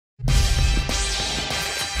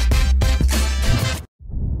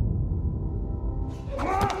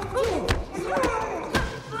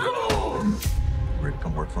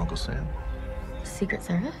Sam? Secret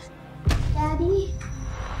Service? Daddy?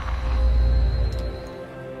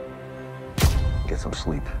 Get some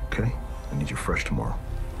sleep, okay? I need you fresh tomorrow.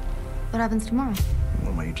 What happens tomorrow? One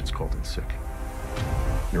of my agents called in sick.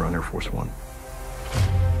 You're on Air Force One.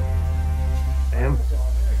 Sam,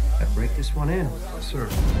 I break this one in. Yes, sir.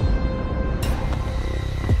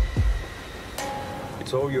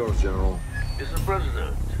 It's all yours, General. Mr.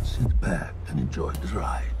 President. Sit back and enjoy the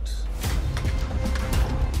rides.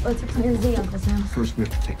 What's your plan Z, Uncle Sam? First, we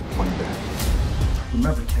have to take the plane back.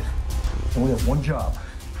 Remember, kid, we only have one job.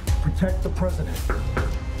 Protect the president.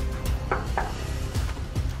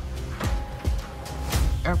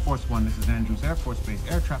 Air Force One, this is Andrews Air Force Base.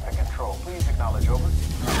 Air traffic control. Please acknowledge, over.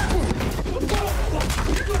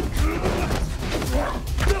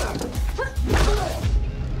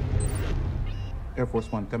 Air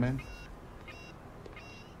Force One, come in.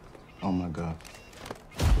 Oh my God.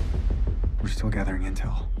 We're still gathering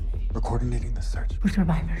intel. We're coordinating the search. We're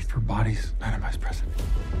survivors. For bodies, not a vice president.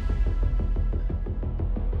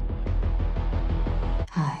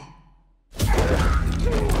 Hi.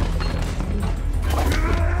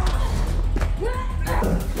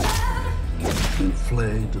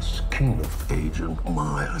 Inflate the skin of Agent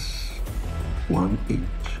Myers. 1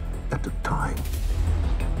 inch at a time.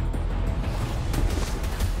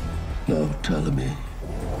 Now tell me,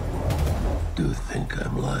 do you think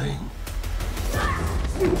I'm lying?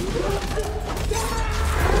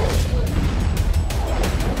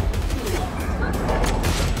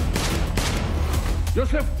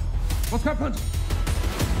 Joseph, what happened?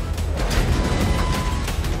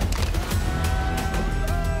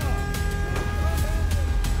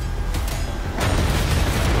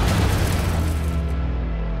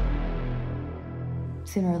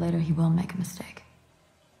 Sooner or later, he will make a mistake.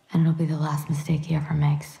 And it'll be the last mistake he ever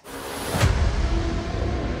makes.